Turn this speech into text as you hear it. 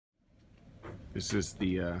This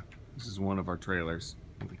is one of our trailers.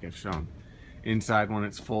 I don't think I've shown. Inside when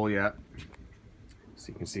it's full yet. So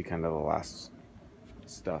you can see kind of the last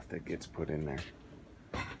stuff that gets put in there.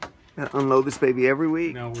 Gotta unload this baby every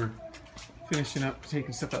week. Now we're finishing up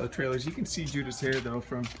taking stuff out of the trailers. You can see Judah's hair though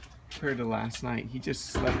from compared to last night. He just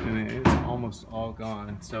slept in it. It's almost all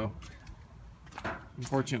gone. So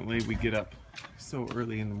unfortunately we get up so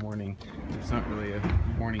early in the morning. It's not really a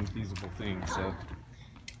morning feasible thing. So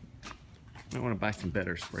I want to buy some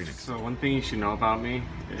better spray next. So one thing you should know about me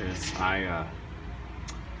is I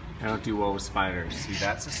don't do well with spiders. See,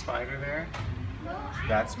 that's a spider there.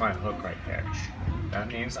 That's my hook right there. That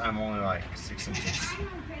means I'm only like 6 inches,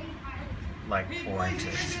 like 4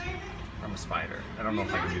 inches from a spider. I don't know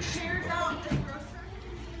if I can do this.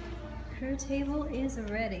 Her table is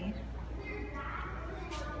ready.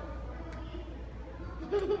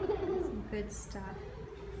 Some good stuff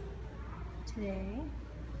today.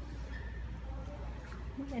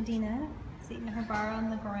 Adina is eating her bar on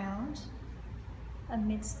the ground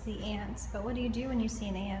amidst the ants. But what do you do when you see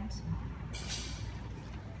an ant?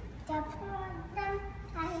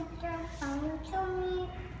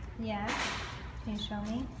 Yeah? Can you show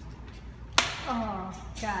me? Oh,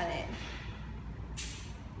 got it.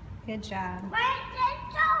 Good job. Where's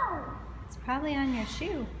the toe? It's probably on your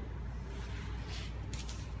shoe.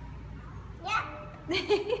 Yeah.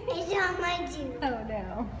 It's on my shoe. Oh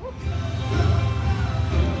no.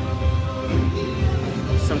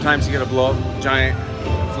 Sometimes you gotta blow up giant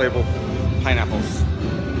inflatable pineapples.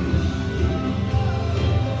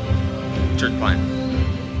 Church plant.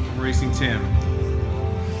 I'm racing Tim.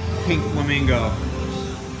 Pink flamingo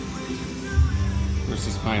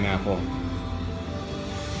versus pineapple.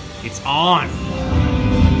 It's on!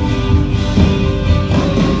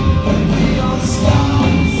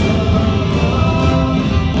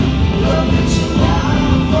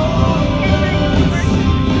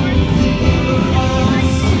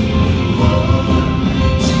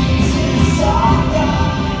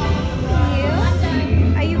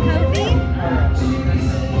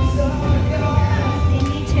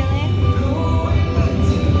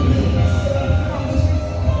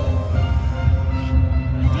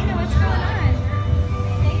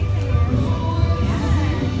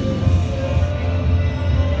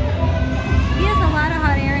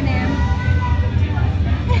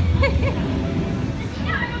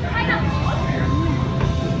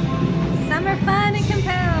 Summer fun in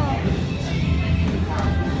Compel.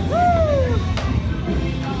 Woo!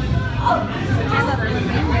 I love the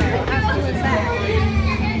flamingo. How cool is that?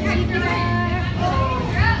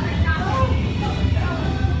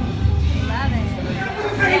 Love it.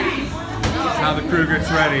 That's how the crew gets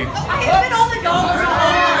ready. Look all the dogs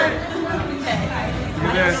are.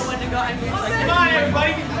 Look at this. Come on,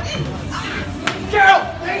 everybody. Carol,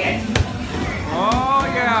 bring it. Oh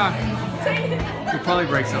yeah. We'll probably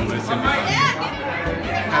break some of this. Gotta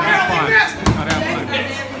have fun. Gotta have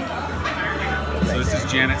fun. So this is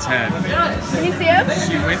Janet's head. Can you see him?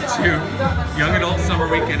 She went to Young Adult Summer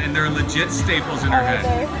Weekend and there are legit staples in her head.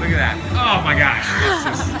 Look at that. Oh my gosh.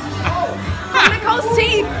 From Nicole's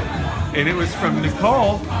teeth. And it was from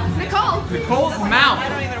Nicole's mouth. I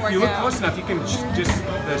don't even work If you look out. close enough, you can just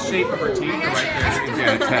the shape of her teeth are right there in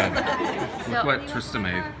Janet's head. Look what Trista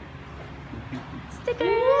made. Stickers.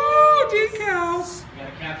 Woo, decals.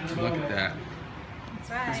 Look at that. That's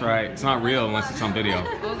right. That's right. It's not real unless it's on video.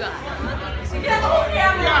 Oh God.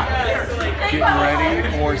 Getting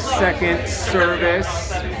ready for second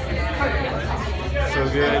service. So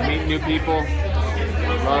good. Meeting new people.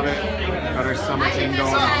 Love it. Got our summer thing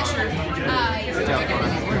going. It's out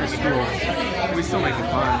fun. We're in school. We still make it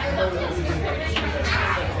fun.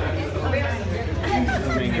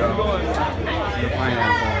 Flamingo. The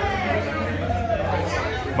pineapple.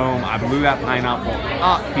 Boom. I blew that pineapple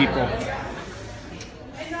up, people.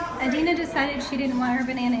 Adina decided she didn't want her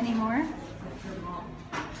banana anymore.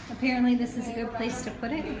 Apparently this is a good place to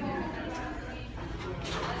put it.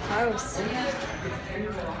 Gross.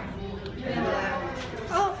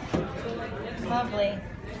 Oh, lovely.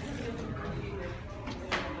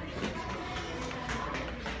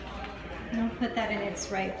 We'll put that in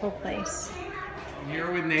its rightful place.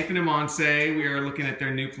 Here with Nathan and Monse, we are looking at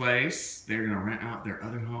their new place. They're gonna rent out their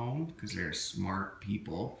other home because they're smart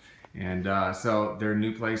people. And so their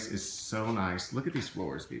new place is so nice. Look at these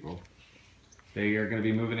floors, people. They are gonna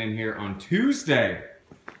be moving in here on Tuesday.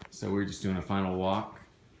 So we're just doing a final walk.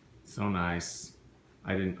 So nice.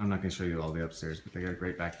 I'm not gonna show you all the upstairs, but they got a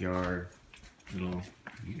great backyard. You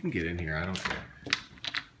can get in here, I don't care.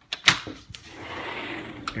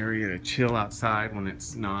 Area to chill outside when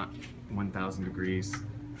it's not 1,000 degrees.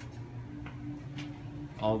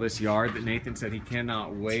 all this yard that Nathan said he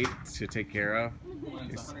cannot wait to take care of.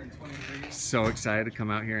 He's so excited to come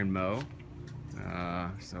out here and mow.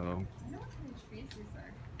 So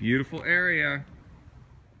beautiful area.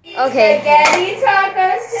 Okay. Spaghetti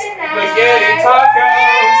tacos tonight. Spaghetti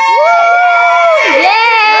tacos!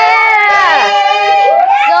 Yeah!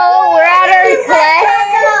 So we're at our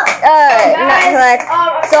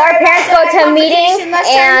so our parents go to a meeting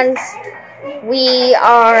and we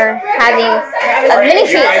are having a mini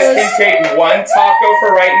You guys treat. can take one taco for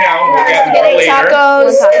right now, and we'll get more later.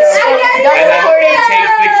 Tacos. And then take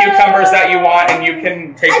the cucumbers that you want, and you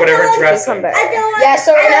can take whatever dressing. Yeah,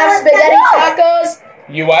 so we're gonna have spaghetti tacos,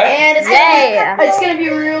 You what? and it's gonna be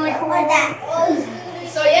really cool.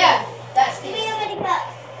 So yeah, that's it.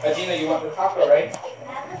 Adina, you want the taco, right?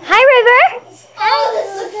 Hi, River.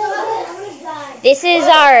 This is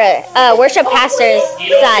our worship pastor's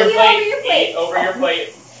Eat over son. your plate. Eat over your plate.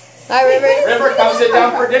 Hi, River. River, come sit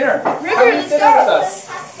down for dinner. Come eat dinner with us.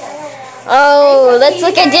 Oh, let's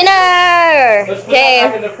look at dinner. Let's put that back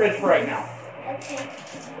Okay. in the fridge for right now.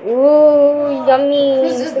 Ooh, yummy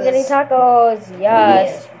spaghetti tacos.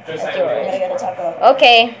 Yes. Just saying.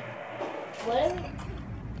 Okay.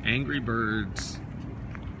 Angry Birds.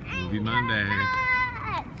 Movie Monday.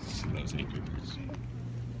 She loves Angry Birds.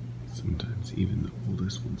 Sometimes even the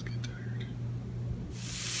oldest ones get tired.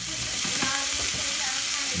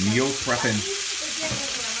 Meal prepping.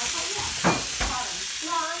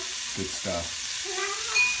 Good stuff.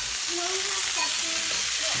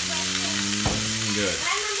 Good.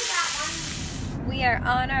 We are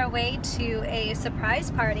on our way to a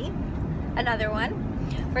surprise party, another one,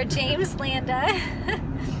 for James Landa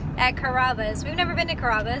at Carrabba's. We've never been to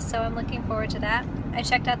Carrabba's, so I'm looking forward to that. I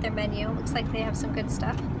checked out their menu. Looks like they have some good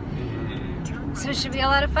stuff. So it should be a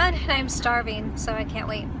lot of fun, and I'm starving, so I can't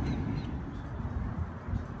wait.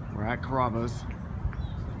 We're at Carrabba's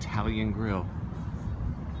Italian Grill.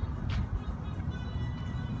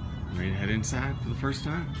 Ready to head inside for the first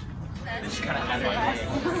time? We've got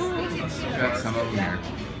some of them here.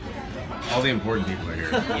 All the important people are here.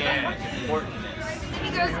 Yeah, important. He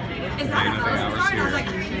goes, is that a Alice's card? I was like,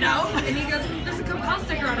 no. And he goes, there's a Compel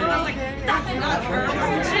sticker on it. And I was like, that's not her.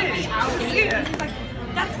 He's like,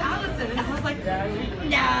 that's Allison. And I was like, no.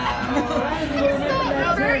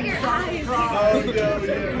 Cover your eyes.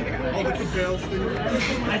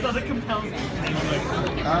 I saw the Compel. Can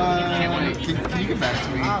you get back to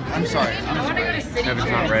me? I'm sorry. Kevin's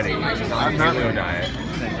not ready. He's on a paleo diet.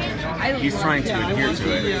 He's trying to adhere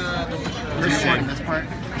to it.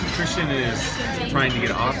 Christian is trying to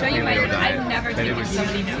get off the paleo diet, but it was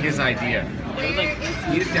his idea.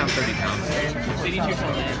 Eat it down 30 pounds.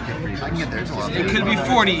 I can get there till It could be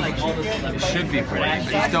 40. It should be 40, but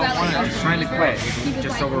he's don't want to. He's trying to quit. He's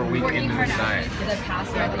just over a week into his diet.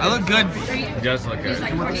 I look good. He does look good.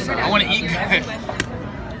 I want to eat good.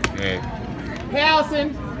 Hey, Hey,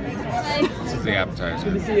 Allison. this is the appetizer.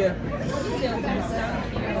 Good to see you.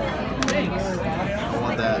 I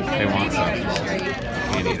want that. They want some.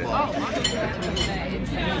 Can't eat it.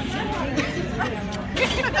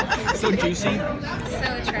 So juicy.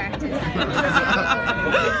 So attractive.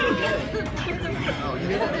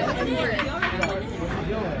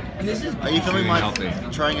 Are you filming my Healthy.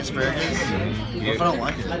 trying asparagus? What if I don't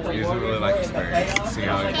like it? He doesn't really like asparagus. See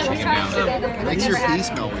how he's taking down. It makes your pee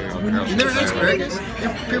smell weird. You never had asparagus?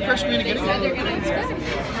 You're peer pressuring me to get it.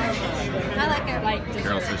 I like it.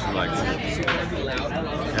 Carol says she likes it.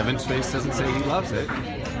 Kevin's face doesn't say he loves it.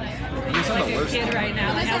 It's not the worst. It doesn't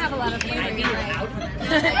have a lot of flavor.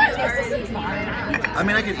 I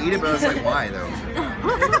mean, I could eat it, but I was like, why though?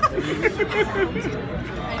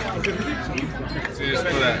 So he just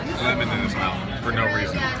put a lemon in his mouth for no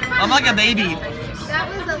reason. I'm like a baby. That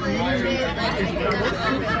was a legit.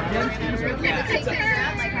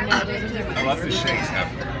 I love the shakes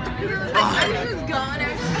happening.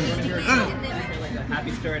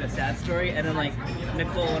 Happy story and a sad story, and then like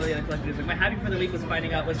Nicole, one of the other collectors, like my happy for the week was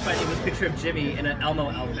finding this picture of Jimmy in an Elmo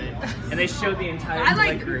outfit, and they showed the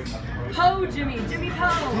entire group. Poe Jimmy. Jimmy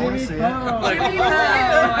Poe. Jimmy Jimmy Poe. Poe. You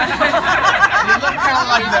look kind of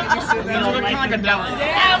like that. You look kind of like a devil.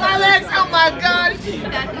 Yeah, my legs. Oh my god.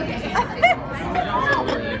 That's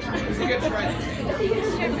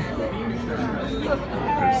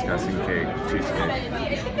We're discussing cake, cheesecake.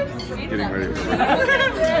 Getting ready for it.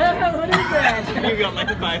 What is that? You got like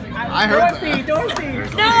the five. I heard that. Dorothy.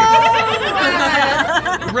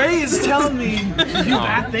 No! Ray is telling me to do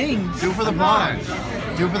bad things. Do it for the vlog.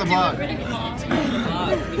 Do it for the vlog.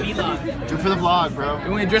 Do it for the vlog, bro.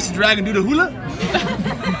 You want to dress a dragon and do the hula?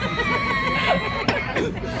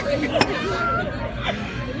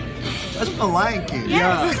 That's from the Lion King.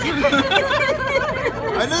 Yeah.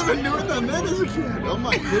 I never knew what that meant as a kid. Oh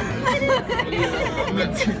my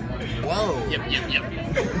goodness. Whoa. Yep.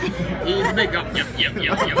 He's big up. Yep.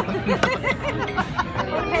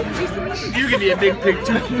 You can be a big pig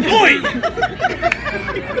too. Boy!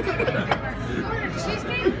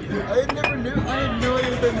 I never knew. I had no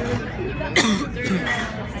idea what that meant.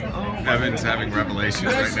 Evan's having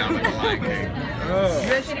revelations right now with the Lion King. I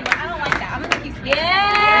don't like that. I'm gonna make you stand.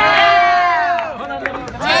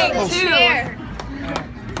 Take Oh, two.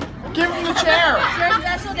 Give him the chair. It's your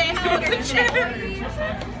special day. How old are you today?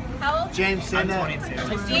 How old? James Landa.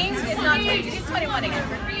 James is not 22. He's 21 again.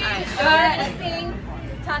 Alright, so we're gonna sing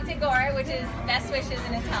Tante Gore, which is best wishes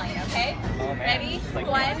in Italian, okay? Ready?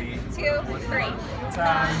 1, 2, 3.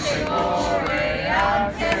 Tante Gore a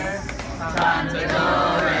te. Tante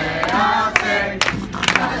Gore a te.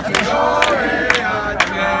 Tante Gore a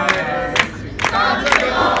te. Tante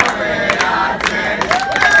Gore a te.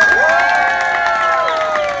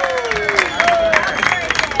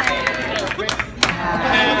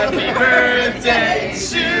 Happy birthday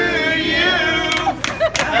to you.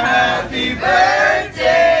 Happy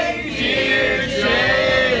birthday, dear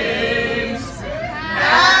James.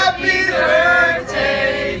 Happy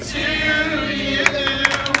birthday to you.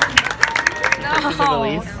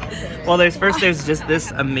 Elise. Well, there's just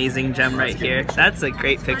this amazing gem right here. That's a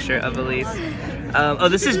great picture of Elise. Oh,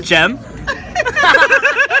 this is Gem.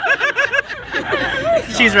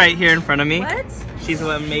 She's right here in front of me. What? She's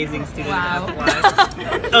an amazing student. Wow.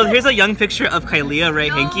 Oh, here's a young picture of Kylia Ray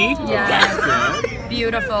Hankey. Yes.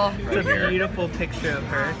 Beautiful. It's a beautiful picture of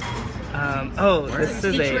her.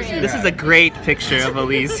 This is a great picture of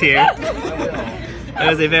Elise here. It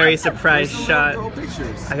was a very surprise shot.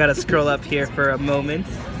 I gotta scroll up here for a moment.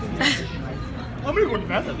 I'm gonna go to the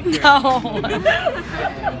bathroom here. No.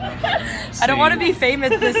 I don't want to be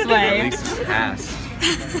famous this way.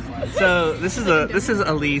 So this is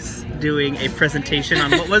Elise doing a presentation on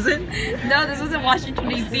what was it? No, this was in Washington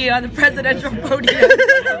D.C. on the presidential podium.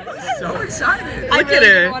 So excited. I Look really at her.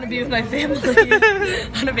 didn't want to be with my family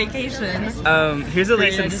on a vacation. Here's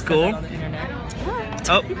Elise in school.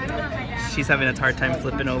 Oh, she's having a hard time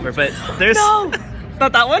flipping over, but there's not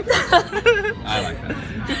that one. I like that.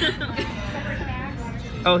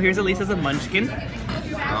 Oh, here's Elise as a munchkin. Oh,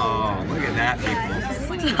 look at that, people.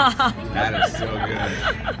 That is so good.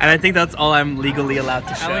 And I think that's all I'm legally allowed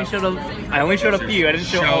to show. I only showed a few. I didn't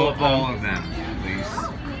show all of them. Please.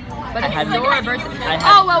 But it's your birthday.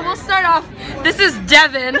 Oh, well, we'll start off. This is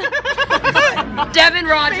Devin. Devin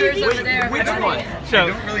Rogers over there. Which one? I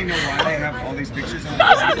don't really know why they have all these pictures on the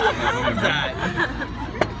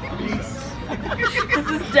This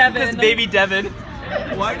is Devin. This is baby Devin.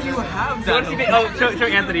 Why do you have that? Oh, show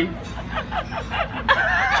Anthony.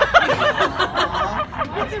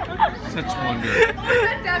 Such wonder. Is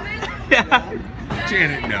that Devin? Yeah.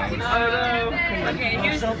 Janet knows. Okay,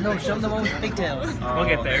 here's show them the one with pigtails. We'll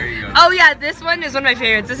get there. There you go. Oh yeah, this one is one of my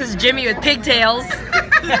favorites. This is Jimmy with pigtails.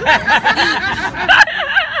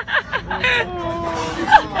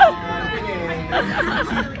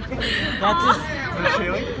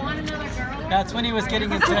 That's when he was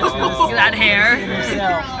getting into Look at that hair.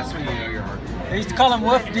 himself. That's when you know you're hard. They used to call him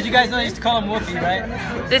Wolf. Did you guys know they used to call him Wolfie, right?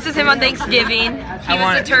 This is him on Thanksgiving. He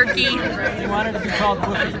was a turkey. He wanted to be called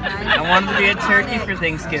Wolfie. I wanted to be a turkey for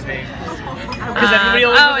Thanksgiving. Because everybody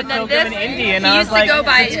always was a pilgrim in India, and I was like, he used to go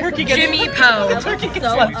by turkey gets- Jimmy Poe. the turkey gets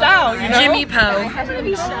left out, you know? Jimmy Poe.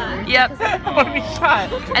 Yep. I want to be shot.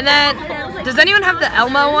 And then, does anyone have the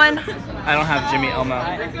Elmo one? I don't have Jimmy Elmo.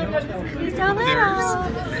 He's so little.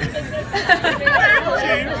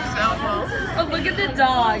 Oh, look at the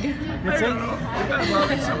dog. I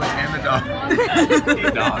love it so much. And the dog.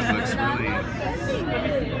 The dog looks really,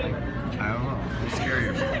 I don't know, scary.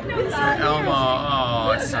 Elmo,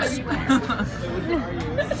 oh, it's so sweet.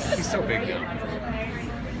 He's so big now.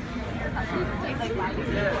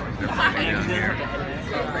 They're putting me down here.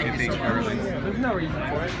 You think early? There's no reason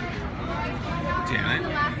for it. Janet?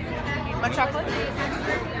 My chocolate?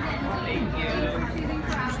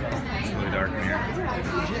 It's really dark in here.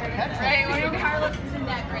 Right, well, your Carlos isn't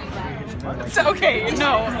that great, but... It's okay,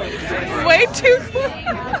 no. Way too close.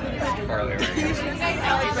 Carly right here.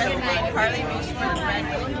 Carly reached for the red.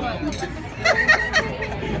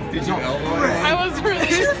 Did you elbow it? I was really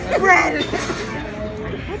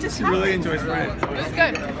She really enjoys bread. It was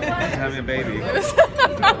good. She's having a baby. So,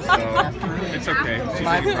 it's okay. She's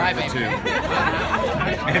My eating bread baby. too.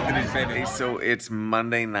 Anthony's baby. So it's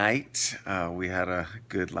Monday night. We had a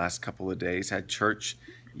good last couple of days. Had church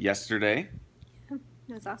yesterday. It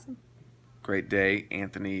was awesome. Great day.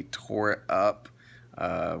 Anthony tore it up.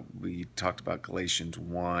 We talked about Galatians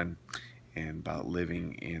 1 and about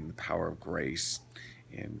living in the power of grace.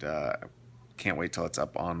 And can't wait till it's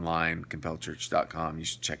up online, compelchurch.com. You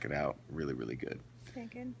should check it out. Really, really good. Very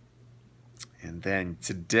good. And then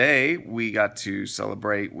today we got to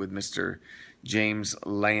celebrate with Mr. James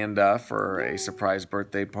Landa for a surprise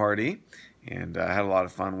birthday party. And had a lot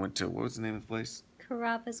of fun. Went to, what was the name of the place?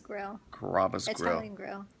 Carrabba's Grill. Carrabba's Grill. Italian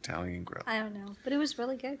Grill. Italian Grill. I don't know, but it was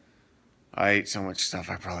really good. I ate so much stuff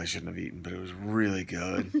I probably shouldn't have eaten, but it was really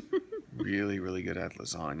good. Really, really good. I had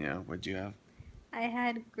lasagna. What'd you have? I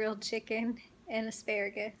had grilled chicken and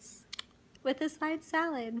asparagus with a side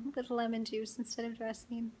salad with lemon juice instead of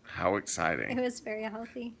dressing. How exciting. It was very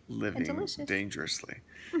healthy Living and delicious. Dangerously.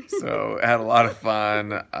 So I had a lot of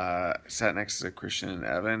fun. Sat next to Christian and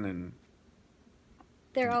Evan, and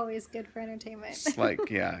they're always good for entertainment. it's like,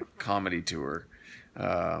 yeah, comedy tour.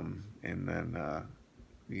 And then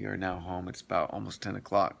we are now home. It's about almost 10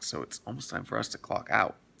 o'clock, so it's almost time for us to clock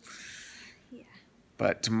out. Yeah.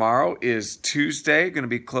 But tomorrow is Tuesday. Going to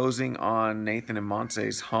be closing on Nathan and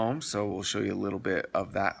Montse's home, so we'll show you a little bit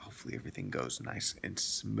of that. Hopefully everything goes nice and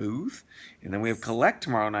smooth. And then we have Collect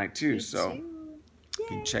tomorrow night too, so you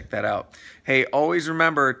can check that out. Hey, always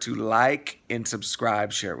remember to like and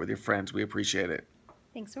subscribe. Share it with your friends. We appreciate it.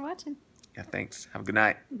 Thanks for watching. Yeah, thanks. Have a good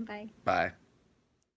night. Bye. Bye.